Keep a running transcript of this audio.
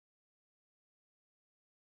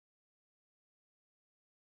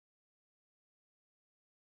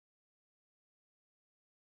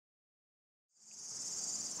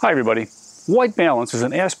Hi everybody. White balance is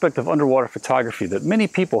an aspect of underwater photography that many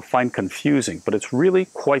people find confusing, but it's really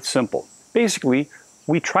quite simple. Basically,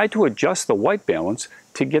 we try to adjust the white balance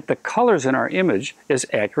to get the colors in our image as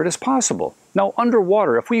accurate as possible. Now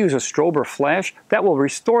underwater, if we use a strobe or flash, that will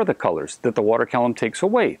restore the colors that the water column takes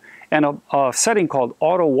away. And a setting called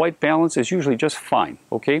auto white balance is usually just fine,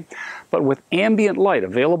 okay? But with ambient light,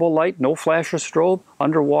 available light, no flash or strobe,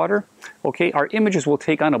 underwater, okay, our images will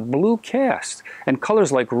take on a blue cast, and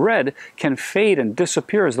colors like red can fade and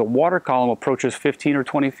disappear as the water column approaches 15 or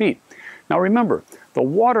 20 feet. Now remember, the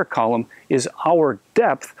water column is our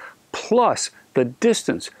depth plus the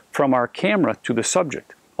distance from our camera to the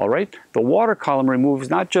subject, all right? The water column removes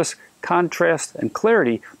not just contrast and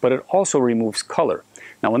clarity, but it also removes color.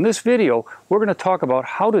 Now in this video, we're going to talk about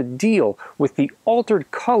how to deal with the altered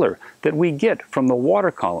color that we get from the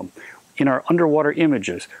water column in our underwater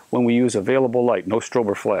images when we use available light, no strobe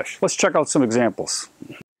or flash. Let's check out some examples.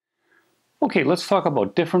 Okay, let's talk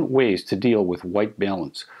about different ways to deal with white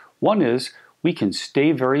balance. One is we can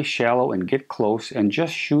stay very shallow and get close and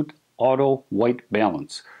just shoot auto white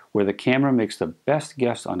balance, where the camera makes the best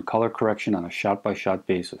guess on color correction on a shot-by-shot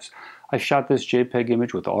basis. I shot this JPEG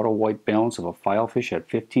image with auto white balance of a filefish at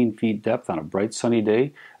 15 feet depth on a bright sunny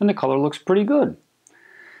day, and the color looks pretty good.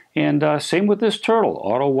 And same with this turtle,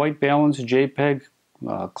 auto white balance JPEG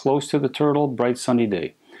close to the turtle, bright sunny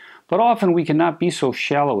day. But often we cannot be so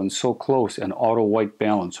shallow and so close, and auto white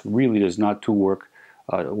balance really does not work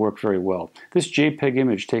very well. This JPEG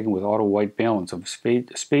image taken with auto white balance of a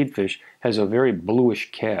spadefish has a very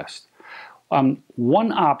bluish cast.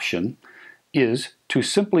 One option is to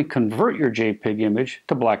simply convert your JPEG image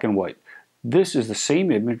to black and white. This is the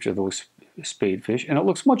same image of those spadefish, and it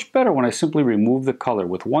looks much better when I simply remove the color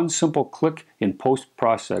with one simple click in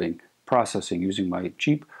post-processing using my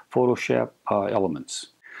cheap Photoshop elements.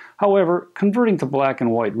 However, converting to black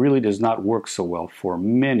and white really does not work so well for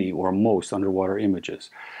many or most underwater images.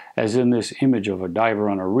 As in this image of a diver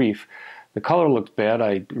on a reef, the color looked bad.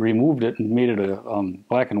 I removed it and made it a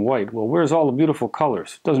black and white. Well, where's all the beautiful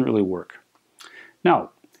colors? It doesn't really work.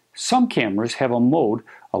 Now, some cameras have a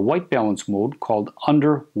white balance mode called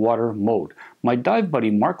underwater mode. My dive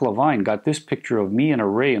buddy Mark Levine got this picture of me and a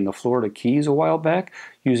ray in the Florida Keys a while back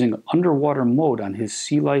using underwater mode on his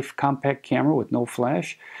Sea Life compact camera with no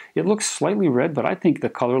flash. It looks slightly red, but I think the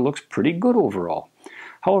color looks pretty good overall.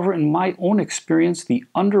 However, in my own experience, the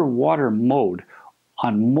underwater mode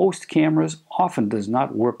on most cameras often does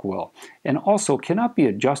not work well, and also cannot be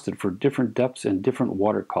adjusted for different depths and different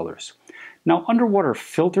watercolors. Now, underwater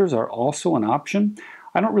filters are also an option.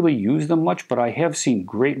 I don't really use them much, but I have seen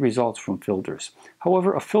great results from filters.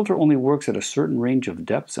 However, a filter only works at a certain range of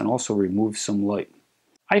depths and also removes some light.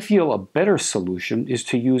 I feel a better solution is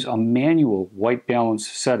to use a manual white balance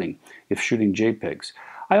setting if shooting JPEGs.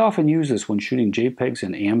 I often use this when shooting JPEGs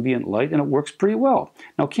in ambient light, and it works pretty well.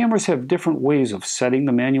 Now, cameras have different ways of setting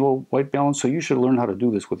the manual white balance, so you should learn how to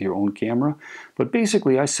do this with your own camera. But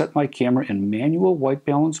basically, I set my camera in manual white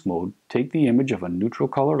balance mode, take the image of a neutral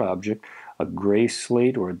colored object, a gray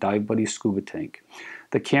slate or a dive buddy scuba tank.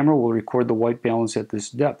 The camera will record the white balance at this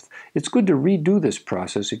depth. It's good to redo this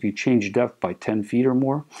process if you change depth by 10 feet or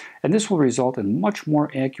more, and this will result in much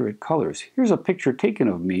more accurate colors. Here's a picture taken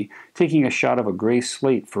of me taking a shot of a gray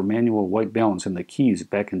slate for manual white balance in the Keys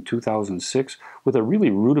back in 2006 with a really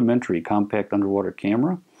rudimentary compact underwater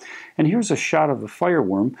camera. And here's a shot of the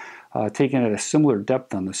fireworm taken at a similar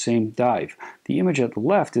depth on the same dive. The image at the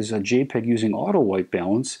left is a JPEG using auto white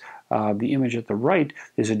balance. The image at the right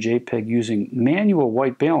is a JPEG using manual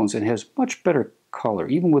white balance and has much better color,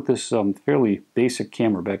 even with this fairly basic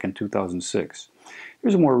camera back in 2006.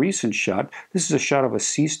 Here's a more recent shot. This is a shot of a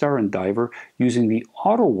sea star and diver using the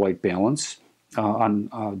auto white balance on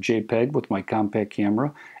JPEG with my compact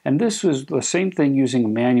camera, and this was the same thing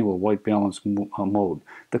using manual white balance mode.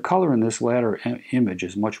 The color in this latter image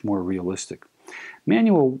is much more realistic.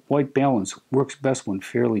 Manual white balance works best when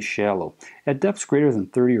fairly shallow. At depths greater than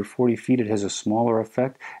 30 or 40 feet, it has a smaller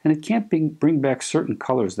effect, and it can't bring back certain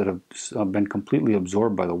colors that have been completely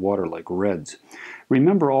absorbed by the water, like reds.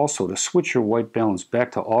 Remember also to switch your white balance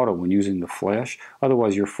back to auto when using the flash,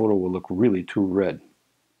 otherwise your photo will look really too red.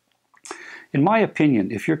 In my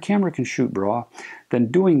opinion, if your camera can shoot raw,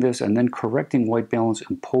 then doing this and then correcting white balance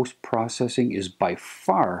in post-processing is by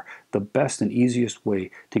far the best and easiest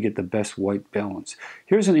way to get the best white balance.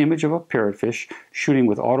 Here's an image of a parrotfish shooting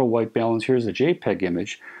with auto white balance. Here's a JPEG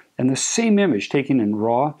image, and the same image taken in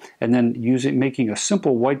raw and then making a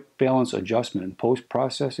simple white balance adjustment in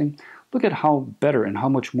post-processing. Look at how better and how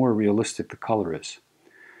much more realistic the color is.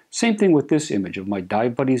 Same thing with this image of my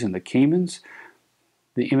dive buddies in the Caymans.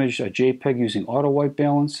 the image a JPEG using auto white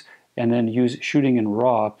balance, and then shooting in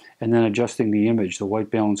RAW, and then adjusting the image, the white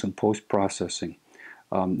balance in post-processing.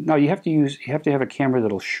 Now you have to have a camera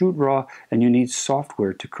that'll shoot RAW, and you need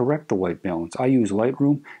software to correct the white balance. I use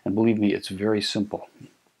Lightroom, and believe me, it's very simple.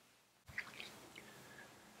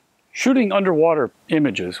 Shooting underwater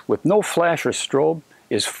images with no flash or strobe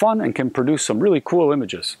is fun and can produce some really cool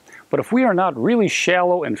images. But if we are not really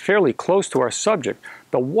shallow and fairly close to our subject,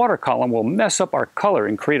 the water column will mess up our color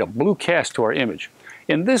and create a blue cast to our image.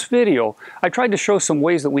 In this video, I tried to show some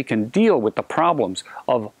ways that we can deal with the problems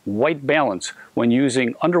of white balance when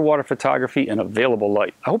using underwater photography in available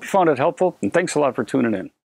light. I hope you found it helpful, and thanks a lot for tuning in.